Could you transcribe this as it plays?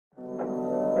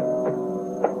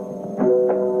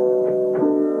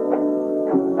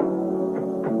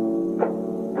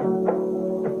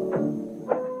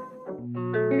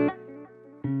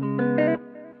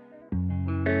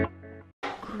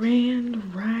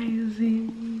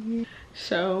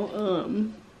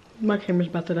So, my camera's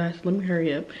about to die, so let me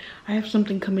hurry up. I have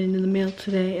something coming in the mail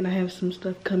today, and I have some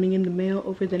stuff coming in the mail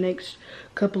over the next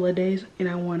couple of days, and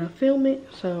I want to film it.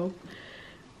 So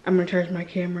I'm gonna charge my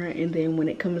camera, and then when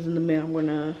it comes in the mail, I'm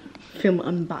gonna film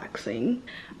unboxing.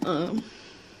 I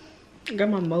got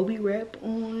my Moby wrap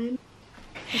on.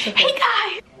 Okay. Hey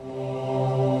guys! To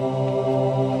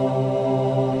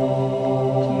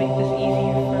make this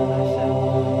easier for myself.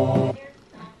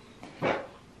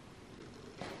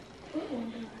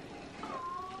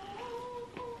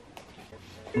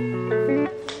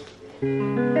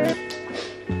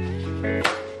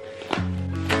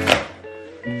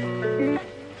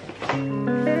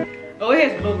 Oh, it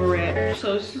has bubble wrap.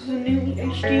 So this is a new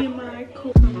HDMI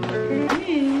cord.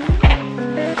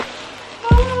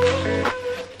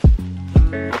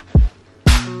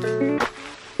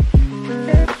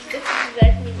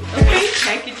 Okay,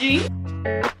 packaging.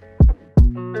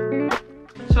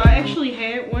 So I actually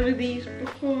had one of these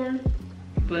before,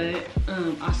 but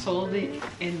I sold it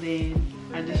and then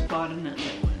I just bought another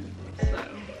one. So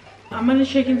I'm gonna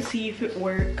check and see if it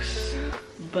works,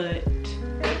 but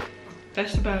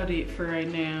that's about it for right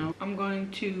now. I'm going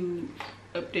to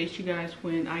update you guys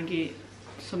when I get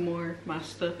some more of my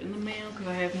stuff in the mail, because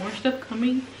I have more stuff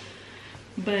coming,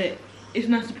 but it's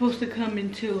not supposed to come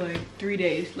until like 3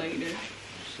 days later.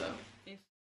 So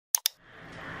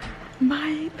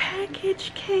my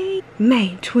package came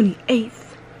May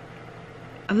 28th,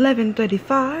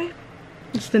 11:35.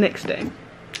 It's the next day.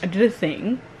 I did a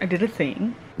thing.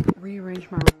 Rearrange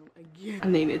my room again. I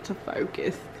needed to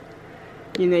focus.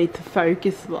 You need to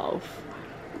focus, love.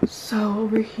 So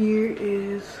over here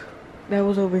is, that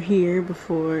was over here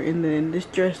before, and then this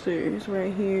dresser is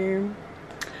right here.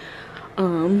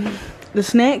 The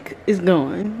snack is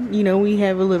gone. You know, we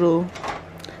have a little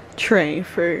tray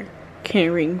for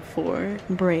caring for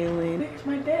Braylon. There's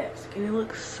my desk, and it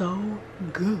looks so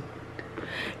good.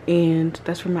 And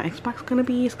that's where my Xbox is gonna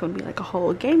be. It's gonna be like a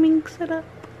whole gaming setup.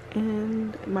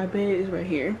 And my bed is right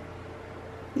here.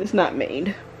 It's not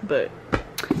made, but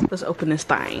let's open this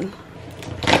thing.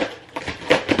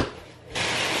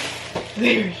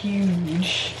 They're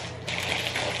huge.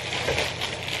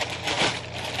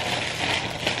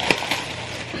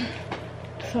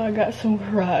 So I got some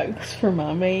Crocs for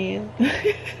my man.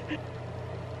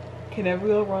 Can never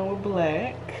go wrong with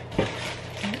black.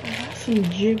 I got some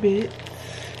gibbets.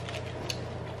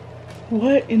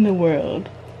 What in the world?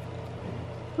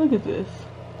 Look at this.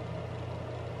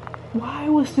 Why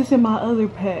was this in my other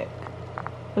pack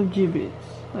of gibbets?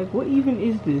 Like, what even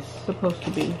is this supposed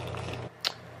to be?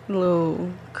 A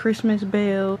little Christmas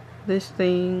bell. This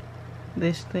thing.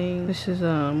 This is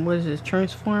what is this?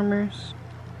 Transformers.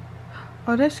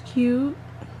 Oh, that's cute.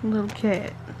 A little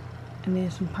cat. And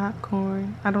then some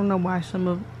popcorn. I don't know why some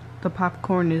of the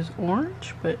popcorn is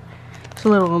orange, but it's a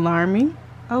little alarming.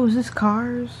 Oh, is this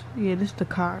Cars? Yeah, this is the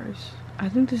Cars. I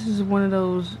think this is one of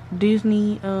those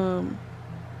Disney,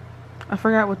 I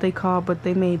forgot what they call, but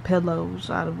they made pillows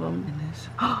out of them. And this,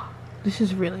 this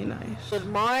is really nice. Good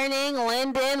morning,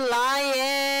 Lyndon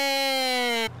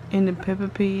Lion. And the Peppa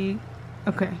Pig.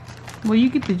 Okay, well, you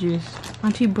get the gist.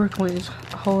 Auntie Brooklyn is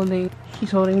holding, she's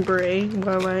holding Bray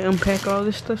while I unpack all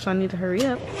this stuff, so I need to hurry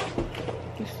up.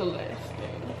 It's the last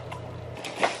thing.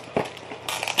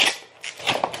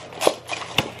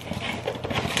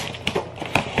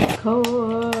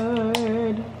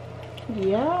 Cord.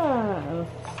 Yes.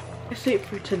 That's it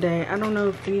for today. I don't know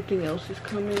if anything else is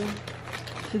coming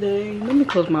today. Let me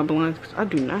close my blinds because I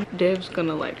do not. Dev's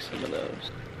gonna like some of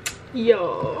those.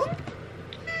 Yo.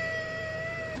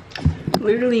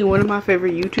 Literally one of my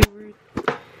favorite YouTubers.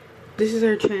 This is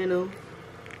her channel.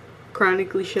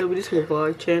 Chronically Shelby. This is her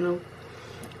vlog channel.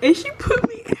 And she put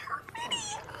me in her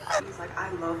video. He's like, I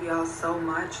love y'all so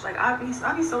much. Like, I be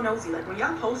so nosy. Like, when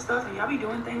y'all post stuff and y'all be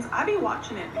doing things, I be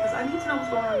watching it because I need to know what's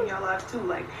going on in y'all lives too.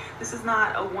 Like, this is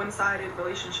not a one-sided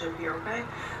relationship here, okay?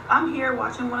 I'm here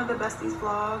watching one of the besties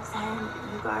vlogs, and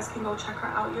you guys can go check her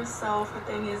out yourself. Her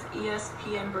thing is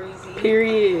ESPN Breezy.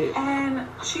 Period. And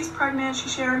she's pregnant.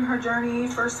 She's sharing her journey,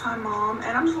 first-time mom,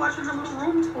 and I'm just watching her little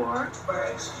room tour. We're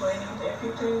explaining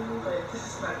everything, but this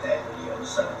is not that video,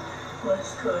 so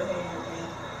let's go ahead and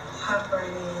hop right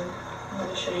in. I'm going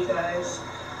to show you guys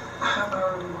how my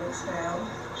room looks now.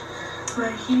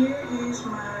 Right here is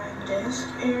my desk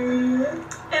area.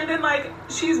 And then, like,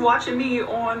 she's watching me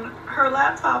on her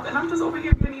laptop, and I'm just over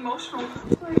here getting emotional.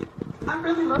 Like, I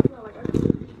really love y'all. Like, I just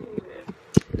appreciate it.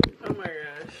 Oh my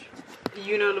gosh.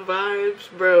 You know the vibes,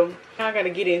 bro. Now I gotta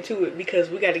get into it because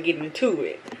we gotta get into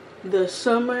it. the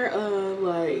summer of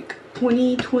like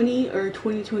 2020 or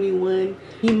 2021,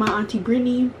 me and my auntie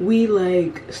Brittany, we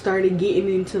like started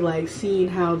getting into like seeing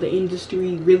how the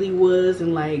industry really was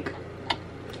and like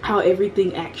how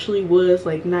everything actually was.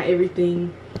 Like not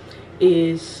everything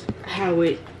is how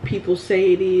people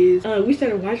say it is. We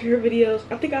started watching her videos.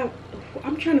 I think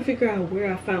I'm trying to figure out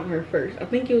where I found her first. I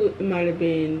think it might have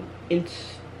been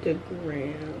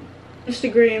Instagram,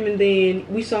 and then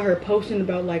we saw her posting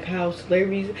about like how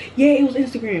celebrities, yeah, it was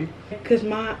Instagram, because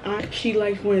my aunt, she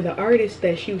liked one of the artists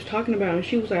that she was talking about, and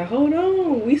she was like, hold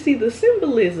on, we see the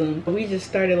symbolism. We just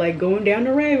started like going down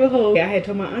the rabbit hole. I had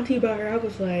told my auntie about her. I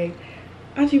was like,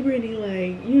 Auntie Brittany,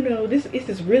 like, you know, this is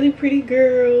this really pretty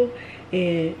girl,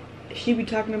 and she be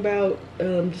talking about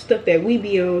the stuff that we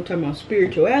be on, talking about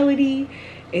spirituality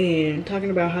and talking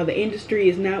about how the industry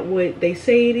is not what they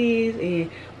say it is, and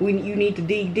you need to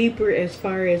dig deeper as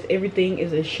far as everything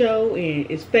is a show and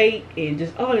it's fake and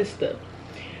just all this stuff.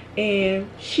 And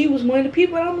she was one of the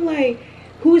people. I'm like,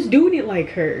 who's doing it like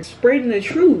her, spreading the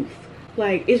truth?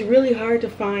 Like, it's really hard to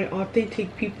find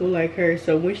authentic people like her.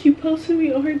 So when she posted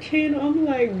me on her channel, I'm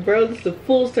like, bro, this is a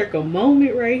full circle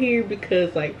moment right here,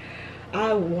 because like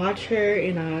I watch her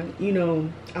and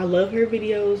I love her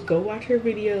videos. Go watch her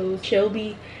videos.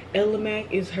 Shelby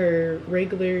Elamac is her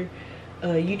regular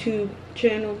YouTube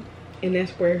channel, and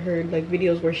that's where her like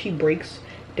videos where she breaks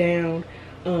down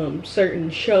certain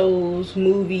shows,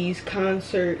 movies,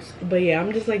 concerts. But yeah,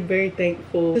 I'm just like very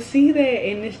thankful to see that,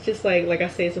 and it's just like I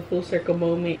said, it's a full circle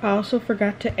moment. I also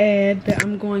forgot to add that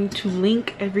I'm going to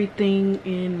link everything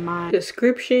in my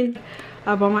description.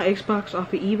 I bought my Xbox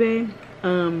off of eBay.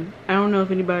 I don't know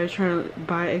if anybody's trying to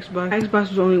buy Xbox. Xbox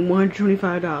was only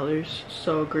 $125,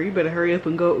 so girl, you better hurry up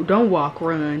and go. Don't walk,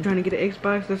 run. Trying to get an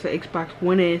Xbox. That's an Xbox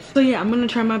One S. So yeah, I'm gonna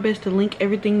try my best to link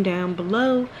everything down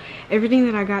below. Everything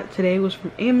that I got today was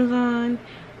from Amazon.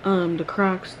 The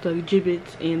Crocs, the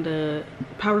Gibbets, and the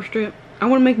power strip. I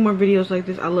want to make more videos like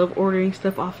this. I love ordering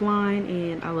stuff offline,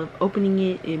 and I love opening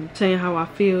it and saying how I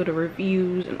feel, the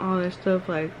reviews and all that stuff.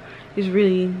 Like, it's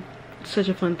really such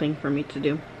a fun thing for me to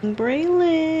do.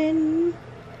 Braylon,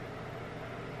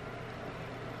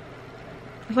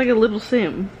 it's like a little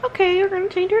sim. Okay, we're gonna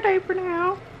change your diaper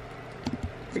now.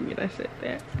 Forget I said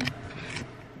that.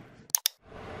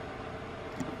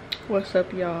 What's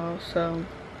up, y'all? So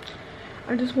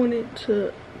I just wanted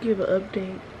to give an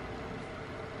update.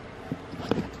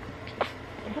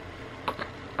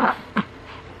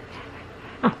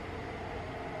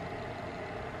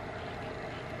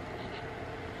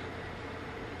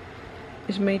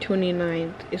 It's May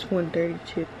 29th. It's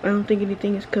 1:32. I don't think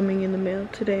anything is coming in the mail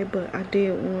today, but I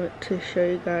did want to show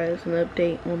you guys an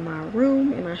update on my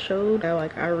room, and I showed how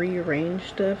like I rearranged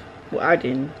stuff. Well, I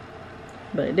didn't,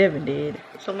 but Devin did.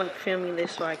 So I'm like filming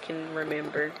this so I can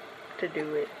remember to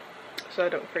do it, so I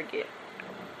don't forget.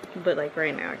 But like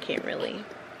right now I can't really.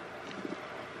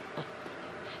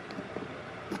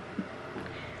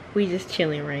 We just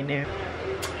chilling right now.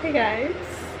 Hey guys,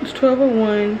 it's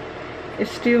 12:01. It's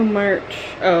still March.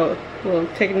 Oh, well,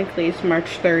 technically it's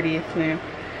March 30th now.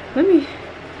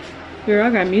 Girl, I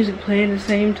got music playing at the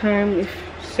same time. It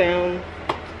sound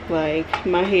like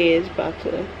my head's about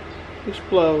to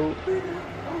explode.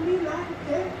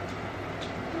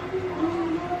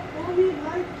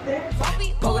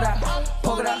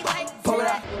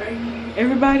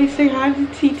 Everybody say hi to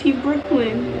TT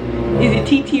Brooklyn. Is it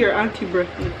TT or Auntie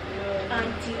Brooklyn?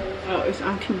 Auntie. Oh, it's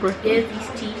Auntie Brooklyn.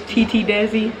 Desi's TT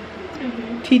Desi.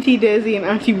 TT Desi and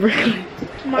Auntie Brooklyn.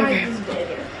 Mine is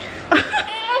better.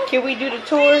 Can we do the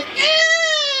tour?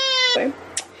 Okay.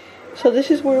 So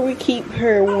this is where we keep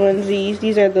her onesies.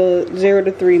 These are the 0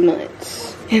 to 3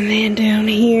 months. And then down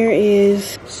here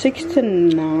is 6 to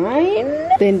 9.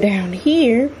 Then down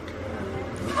here,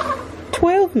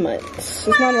 12 months.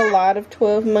 It's not a lot of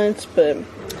 12 months, but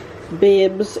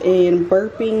bibs and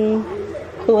burping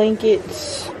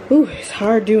blankets. Ooh, it's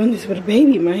hard doing this with a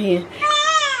baby in my hand.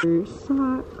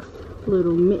 Socks,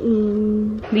 little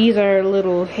mittens. These are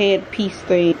little headpiece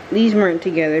things. These weren't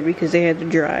together because they had to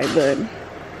dry, but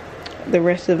the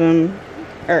rest of them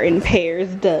are in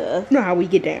pairs. Duh. You know how we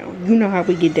get down. You know how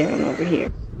we get down over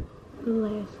here. The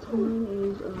last one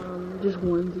is just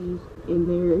onesies, and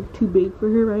they're too big for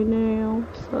her right now,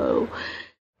 so.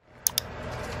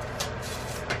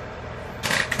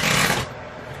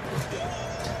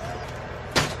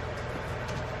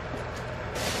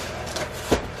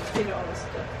 All this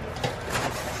stuff.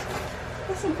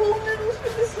 Got some pool noodles for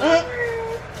this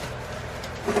summer.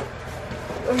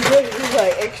 I'm ready to do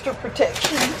like extra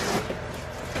protection.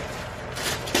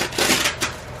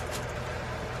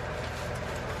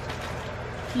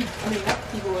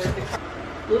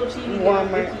 little TV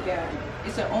Walmart. that Vicky got.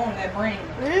 It's her own, that brand.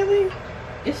 Really?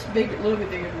 It's bigger, a little bit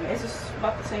bigger than that. It's just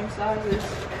about the same size as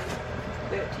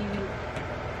that TV.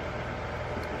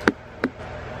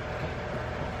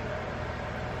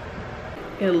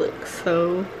 It looks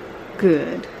so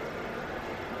good.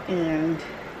 And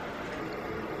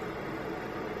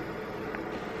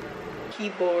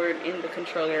keyboard and the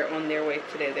controller on their way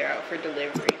today. They're out for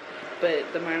delivery.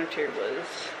 But the monitor was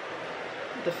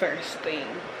the first thing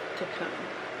to come.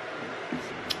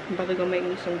 I'm about to go make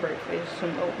me some breakfast,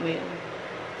 some oatmeal,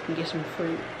 and get some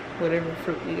fruit, whatever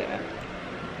fruit we got.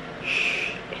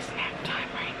 Shh, it's nap time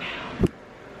right now.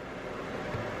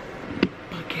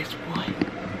 But guess what?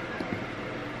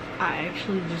 I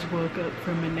actually just woke up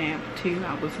from a nap too.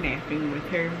 I was napping with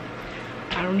her.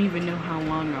 I don't even know how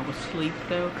long I was asleep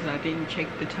though, because I didn't check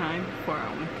the time before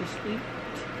I went to sleep.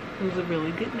 It was a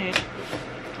really good nap.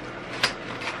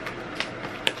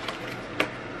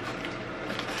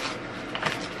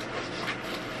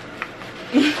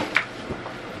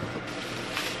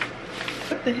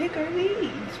 What the heck are these?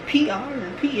 PR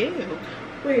and PL.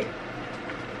 Wait.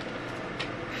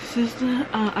 Sister,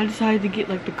 I decided to get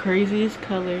like the craziest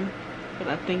color, but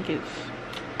I think it's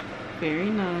very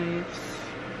nice.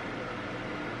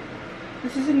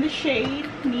 This is in the shade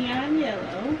neon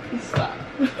yellow. Stop.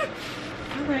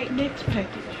 Alright, next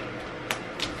package.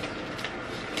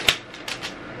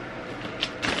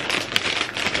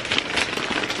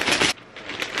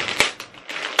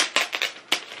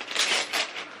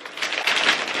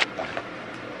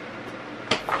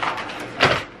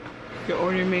 Your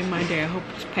order made my day. I hope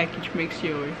this package makes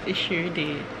yours. It sure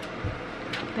did.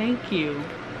 Thank you.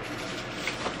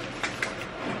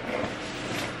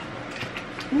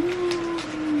 Ooh.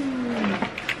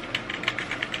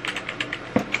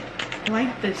 I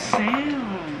like the sound.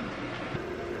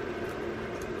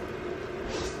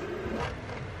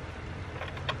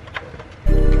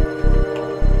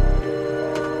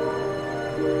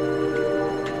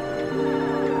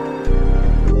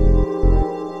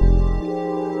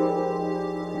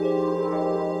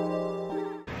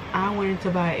 To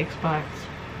buy an Xbox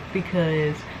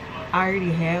because I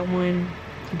already had one.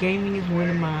 Gaming is one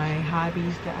of my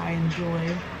hobbies that I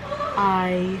enjoy.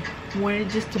 I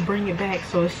wanted just to bring it back,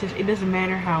 so it's just, it doesn't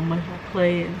matter how much I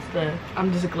play and stuff.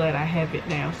 I'm just glad I have it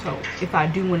now, so if I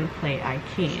do want to play, I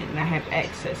can, and I have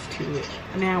access to it.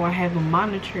 Now I have a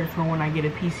monitor for when I get a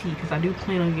PC, because I do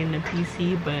plan on getting a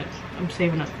PC, but I'm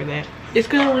saving up for that. It's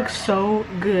gonna look so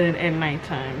good at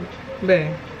nighttime.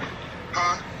 Babe,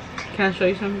 can I show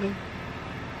you something?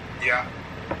 Yeah.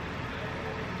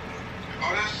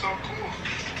 Oh, that's so cool.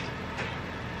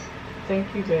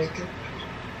 Thank you, Becky.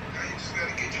 Now you just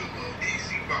gotta get your little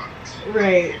PC box.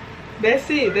 Right. That's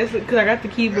it. That's it. Cause I got the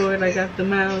keyboard, I got the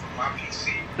mouse. My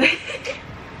PC.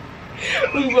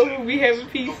 We both will be having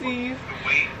PCs.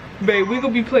 Babe, we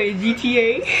gonna be playing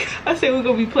GTA. I said we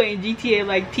gonna be playing GTA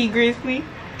like T Grizzly.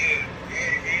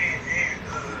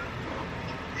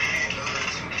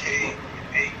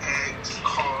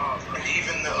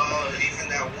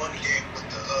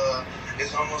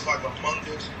 It's almost like Among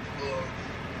Us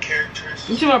characters.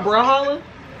 You talking about Brawlhalla?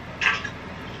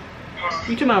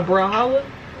 You talking about Brawlhalla?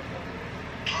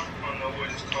 I don't know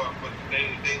what it's called, but they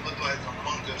look like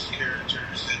Among Us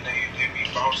characters, and they be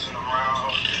bouncing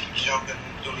around, jumping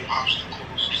through the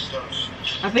obstacles and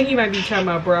stuff. I think you might be talking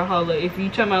about Brawlhalla. If you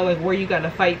talking about like where you gotta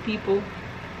fight people.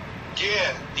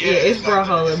 Yeah, it's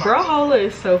Brawlhalla. Brawlhalla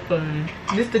is so fun.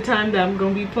 This the time that I'm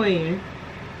gonna be playing.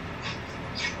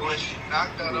 When she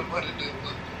knocked out her mother,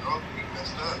 oh, we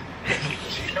messed up.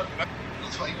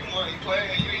 Looks like you ain't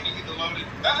playing, you ain't even get the loaded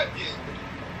back yet.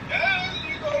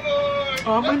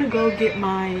 Oh, I'm gonna go get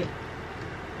my...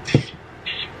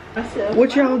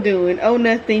 What y'all doing? Oh,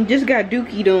 nothing. Just got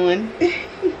dookied on.